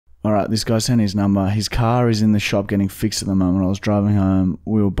All right, this guy sent his number. His car is in the shop getting fixed at the moment. I was driving home.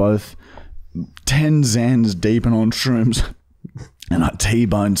 We were both 10 Zans deep and on shrooms. And I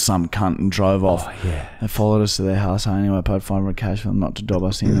T-boned some cunt and drove off. Oh, yeah. They followed us to their house. I anyway paid $500 cash for them not to dob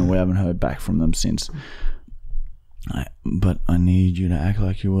us in, and we haven't heard back from them since. But I need you to act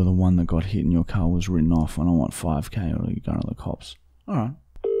like you were the one that got hit and your car was written off. I don't want $5,000 or you're going to the cops. All right.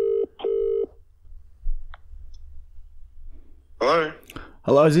 Hello?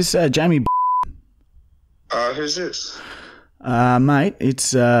 Hello, is this Jamie? Who's this? Mate,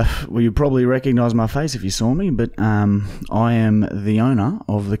 it's, well, you probably recognise my face if you saw me, but I am the owner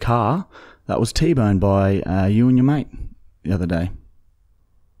of the car that was T-boned by you and your mate the other day.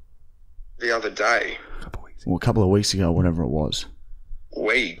 The other day? Well, a couple of weeks ago, whatever it was.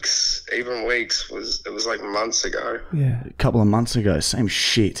 Weeks? Even weeks? It was like months ago. Yeah. A couple of months ago, same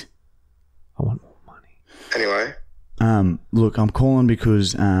shit. I want more money. Anyway. Look, I'm calling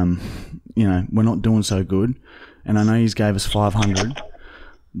because, you know, we're not doing so good. And I know you gave us 500,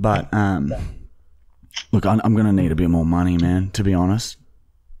 but look, I'm going to need a bit more money, man, to be honest.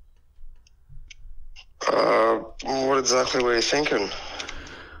 What exactly were you thinking?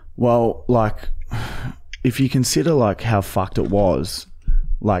 Well, like, if you consider, like, how fucked it was,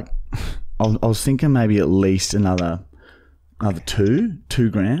 like, I was thinking maybe at least another two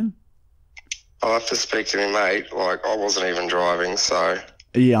grand. I'll have to speak to my mate. Like, I wasn't even driving, so...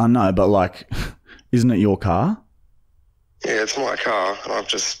 Yeah, I know, but, like, isn't it your car? Yeah, it's my car, and I've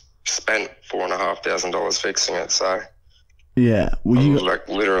just spent $4,500 fixing it, so... Yeah, well, you... like,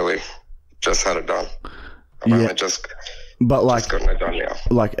 literally just had it done. I've only just gotten it done now.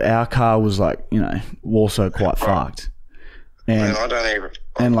 Like, our car was, like, you know, also quite fucked. And, man, I don't even...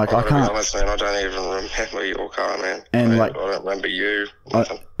 And, like, I can't... Be honest, man, I don't even remember your car, man. And, I don't remember you.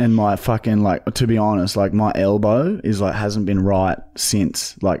 And my fucking, like, to be honest, like, my elbow is, like, hasn't been right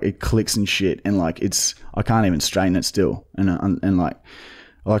since. Like, it clicks and shit. And, like, I can't even straighten it still. And like,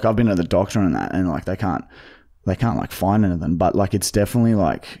 I've been to the doctor and that, and, like, they can't, like, find anything. But, like, it's definitely,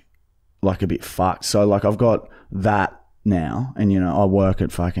 like a bit fucked. So, like, I've got that now. And, you know, I work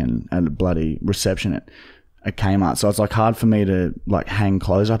at a bloody reception at Kmart, so it's like hard for me to like hang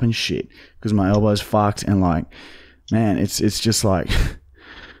clothes up and shit because my elbow's fucked, and like, man, it's just like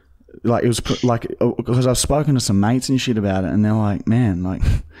it was like, because I've spoken to some mates and shit about it, and they're like, man, like,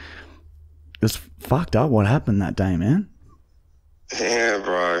 it's fucked up what happened that day, man. Yeah,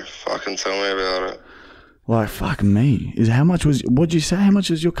 bro, fucking tell me about it. Like, fuck me. What'd you say? How much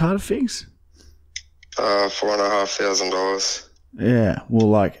is your car to fix? $4,500. Yeah, well,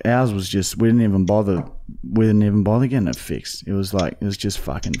 like, ours was just, we didn't even bother getting it fixed. It was like, it was just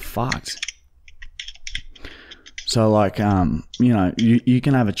fucking fucked. So, like, you know, you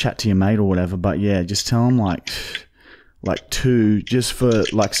can have a chat to your mate or whatever, but yeah, just tell him like two, just for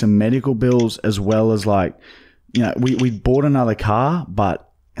like some medical bills, as well as, like, you know, we bought another car,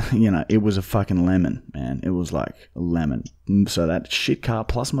 but, you know, it was a fucking lemon, man. It was like a lemon. So that shit car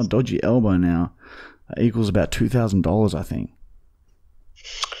plus my dodgy elbow now equals about $2,000, I think.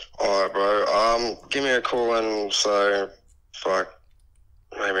 Alright, bro. Give me a call and say,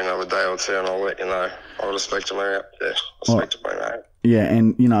 maybe another day or two, and I'll let you know. I'll just speak to my mate. Yeah, I'll speak to my mate. Yeah,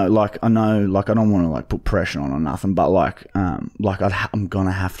 and, you know, like, I know, like, I don't want to, like, put pressure on or nothing, but, like, I'm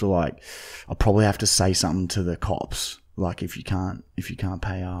gonna have to, like, I'll probably have to say something to the cops, like, if you can't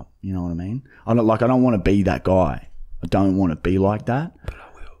pay up, you know what I mean? I don't want to be that guy. I don't want to be like that. But I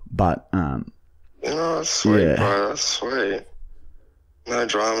will. But, you know, that's sweet, yeah. bro. That's sweet. No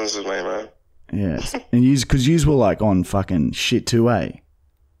dramas with me, man. Yeah, and because yous were, like, on fucking shit too, eh?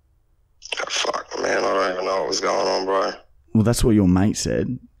 Oh, fuck, man, I don't even know what was going on, bro. Well, that's what your mate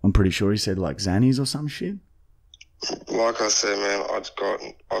said. I'm pretty sure he said, like, Xannies or some shit. Like I said, man,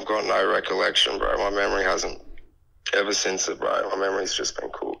 I've got no recollection, bro. My memory hasn't, ever since it, bro. My memory's just been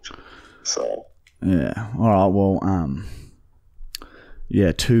cooked. So. Yeah. All right. Well,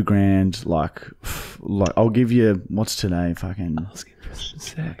 yeah, $2,000. Like, I'll give you, what's today? Fucking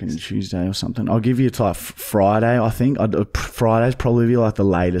Tuesday or something. I'll give you to, like, Friday, I think. Friday's probably be, like, the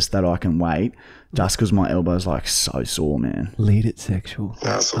latest that I can wait, just because my elbow's, like, so sore, man. Lead it sexual.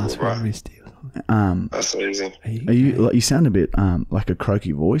 That's all, bro. That's easy. You sound a bit like a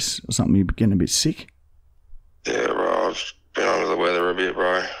croaky voice or something. You're getting a bit sick. Yeah, bro. I've been under the weather a bit,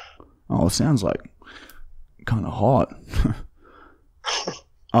 bro. Oh, it sounds like kind of hot.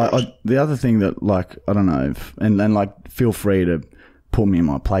 The other thing that, like, I don't know, and like, feel free to put me in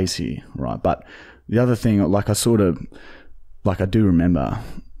my place here, right? But the other thing, like, I sort of, like, I do remember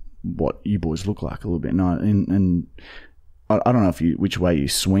what you boys look like a little bit, and I don't know which way you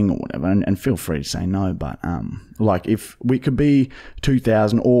swing or whatever, and feel free to say no. But like if we could be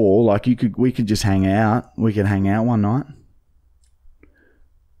 2,000, or like we could just hang out. We could hang out one night.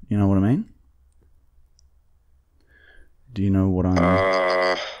 You know what I mean? Do you know what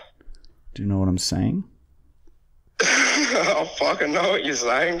I'm? Do you know what I'm saying? I fucking know what you're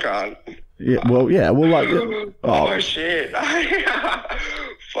saying, cunt. Yeah. Well, like. Oh shit.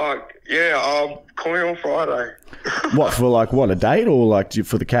 Fuck. Yeah. Call me on Friday. What for? Like what? A date or like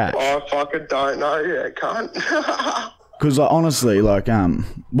for the cash? I fucking don't know yet, cunt. Because like, honestly, like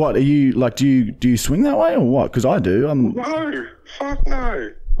what are you like? Do you swing that way or what? Because I do. No. Fuck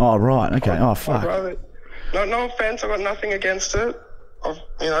no. Oh right. Okay. Oh fuck. No offense. I got nothing against it.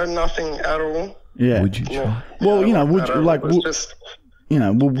 Nothing at all. Yeah. Would you try? Well, would you like? Would you?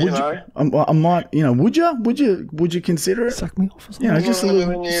 I might. Would you consider it? Suck me off or something? Just a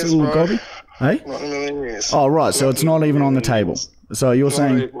little gobby. Hey. Not in a million years. Oh right. So it's not even on the table. So you're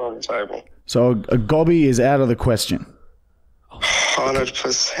saying? Not even on the table. So a gobby is out of the question.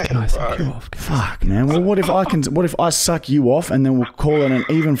 100%. Can I suck you off? Fuck, man. Well, what if I suck you off and then we'll call it an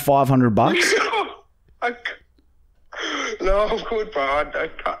even $500? No, I'm good, bro. I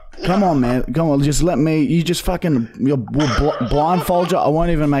can't. Come on, man. Come on. Just let me. You just fucking. We'll blindfold you. I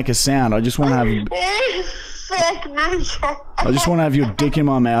won't even make a sound. I just want to have. Oh, fuck me. I just want to have your dick in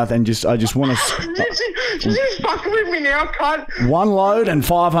my mouth and I just want to. You just fucking with me now, cunt. One load and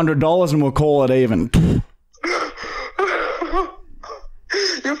 $500 and we'll call it even.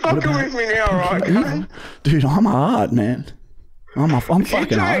 You're fucking with me now, right, cunt? Dude, I'm hard, man. I'm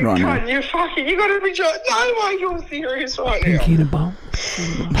fucking hard right now. You gotta be joking. No way, you're serious right now. Pinky in a bum.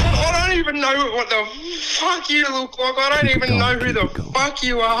 I don't even know what the fuck you look like. I don't even know who the fuck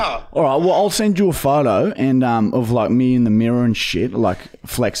you are. All right, well, I'll send you a photo and of like me in the mirror and shit, like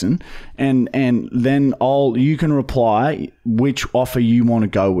flexing, and then you can reply which offer you want to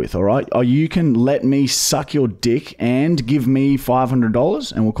go with. All right, or you can let me suck your dick and give me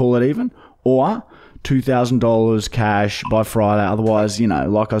 $500, and we'll call it even, or $2,000 cash by Friday. Otherwise,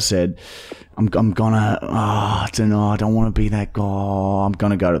 like I said, I'm gonna. I don't know. I don't want to be that guy. I'm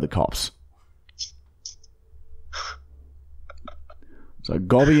gonna go to the cops. So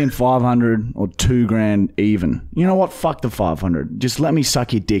gobby and 500 or $2,000 even. You know what? Fuck the 500. Just let me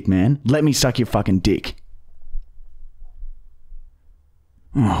suck your dick, man. Let me suck your fucking dick.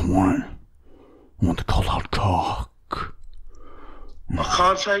 Oh, I want it. I want the cold hard cock. I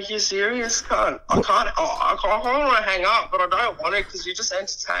can't take you serious, cunt. I can't want to hang up, but I don't want it because you're just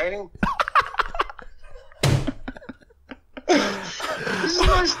entertaining. This is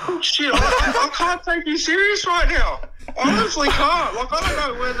no shit. I can't take you serious right now. I honestly can't. Like, I don't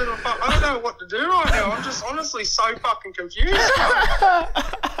know I don't know what to do right now. I'm just honestly so fucking confused.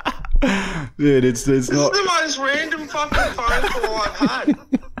 Dude, this is the most random fucking phone call I've had.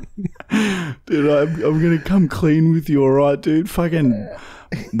 Dude, I'm gonna come clean with you, alright, dude? Fucking.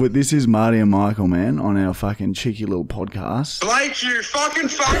 But this is Marty and Michael, man, on our fucking cheeky little podcast. Blake, you fucking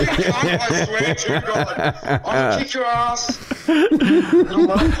cunt, I swear to God. I'll kick your ass.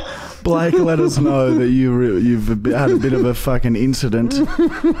 Blake, let us know that you've had a bit of a fucking incident.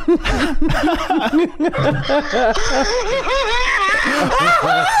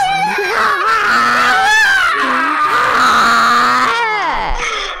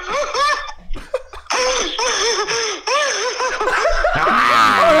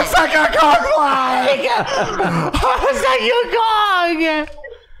 Suck your cock, Blake! Suck your cock!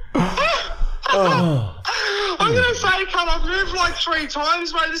 I'm gonna say, cunt, I've moved like 3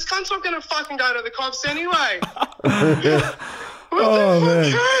 times, mate. This cunt's not gonna fucking go to the cops anyway. Oh,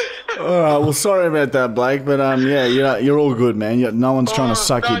 man. All right, well, sorry about that, Blake, but you're all good, man. No one's trying to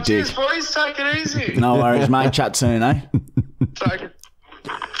suck your dick. Cheers, boys. Take it easy. No worries, mate. Chat soon, eh? Take it.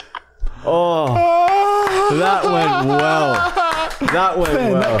 Oh, that went well. That went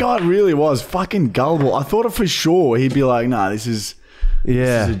Man, well. that guy really was fucking gullible. I thought for sure he'd be like, nah, this is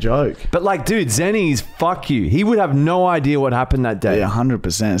a joke. But like, dude, Zenny's fuck you. He would have no idea what happened that day. Yeah,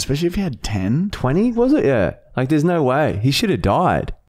 100%. Especially if he had 10. 20, was it? Yeah. Like, there's no way. He should have died.